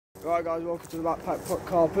Right guys, welcome to the Backpack Putt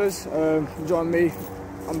Carpers. Join me,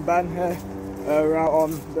 I'm Ben here. We're out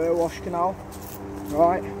on the Erewash Canal,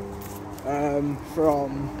 right,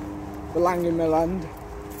 from the Langley Mill end,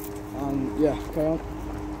 and yeah, carry on.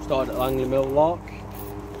 Started at Langley Mill Lock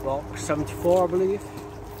 74 I believe.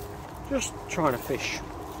 Just trying to fish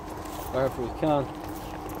wherever we can.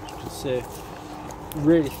 As you can see,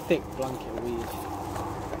 really thick blanket of weed,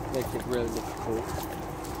 making it really difficult.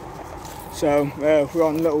 So we're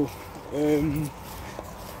on little,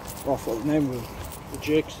 what's the name of them? The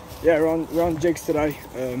jigs. Yeah, we're on jigs today.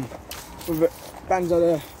 Ben's had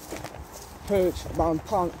a perch about a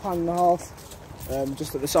pound and a half,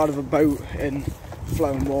 just at the side of a boat in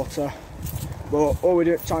flowing water. But all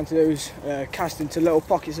we're trying to do is cast into little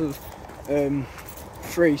pockets of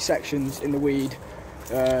free sections in the weed,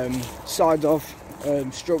 sides of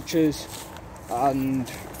structures and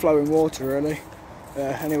flowing water really.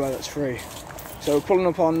 Anywhere that's free. So we're pulling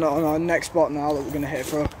up on our next spot now that we're going to hit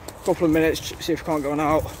for a couple of minutes, see if we can't go on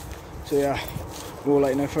out. So yeah, we'll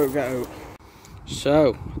let you know if we get out.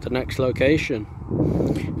 So the next location,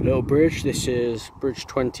 little bridge. This is bridge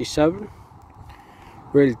 27.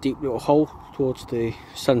 Really deep little hole towards the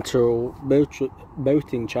central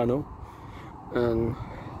boating channel, and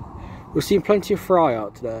we've seen plenty of fry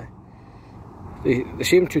out today. They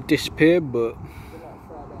seem to have disappeared, but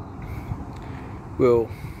we'll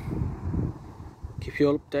keep you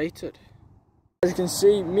all updated. As you can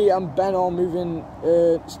see, me and Ben are moving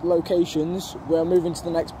locations. We're moving to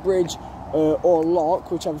the next bridge or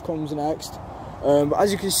lock, whichever comes next. But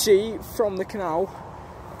as you can see from the canal,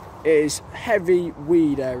 it is heavy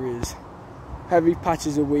weed areas, heavy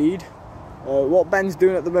patches of weed. What Ben's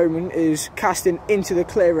doing at the moment is casting into the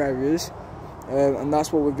clear areas, and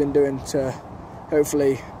that's what we've been doing to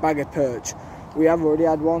hopefully bag a perch. We have already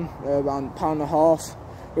had one, around a pound and a half.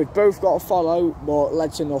 We've both got a follow, but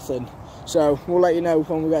led to nothing. So we'll let you know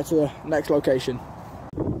when we get to the next location.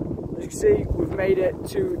 As you can see, we've made it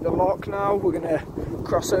to the lock now. We're going to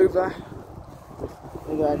cross over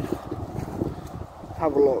and then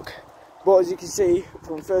have a look. But as you can see,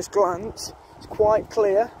 from first glance, it's quite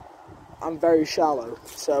clear and very shallow.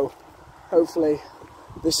 So hopefully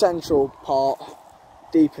the central part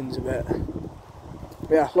deepens a bit.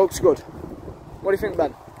 But yeah, looks good. What do you think,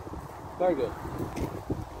 Ben? Very good.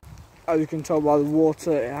 As you can tell by the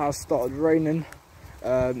water, it has started raining.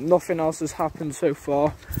 Nothing else has happened so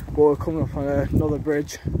far, but we're coming up on another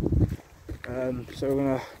bridge. So we're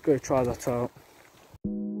going to go try that out.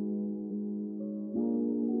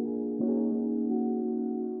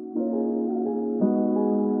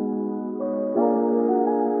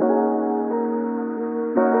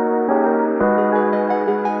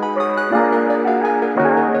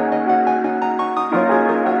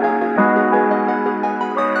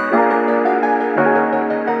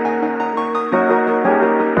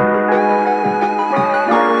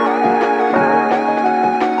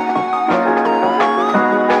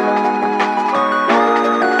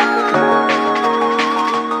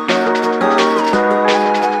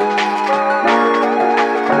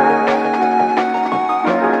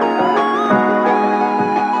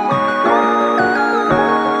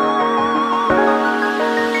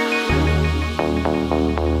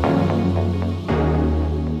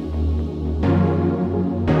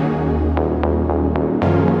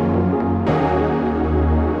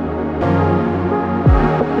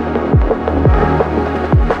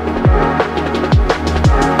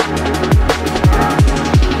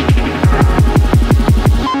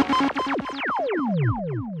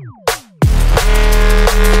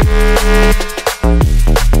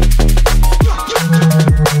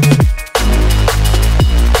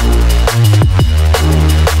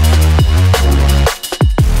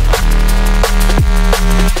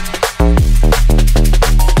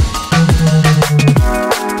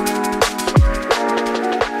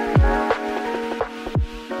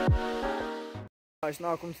 It's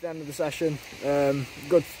now come to the end of the session.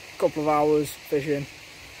 Good couple of hours fishing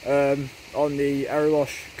on the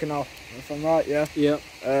Erewash Canal, if I'm right, yeah? Yeah.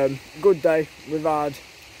 Good day. We've had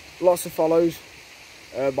lots of follows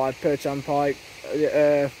by perch and pike.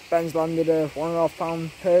 Ben's landed a 1.5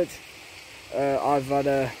 pound perch. I've had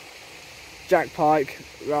a jack pike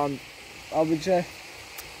around, I would say,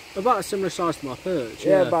 about a similar size to my perch.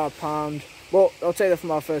 Yeah, about a pound. But I'll take that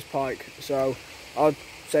from our first pike, so I'd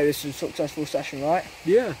say this is a successful session, right?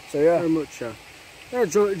 Yeah, so yeah, very much so. Yeah,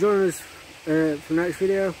 join us for the next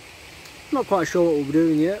video. Not quite sure what we'll be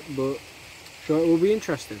doing yet, but sure it will be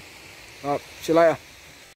interesting. Alright, see you later.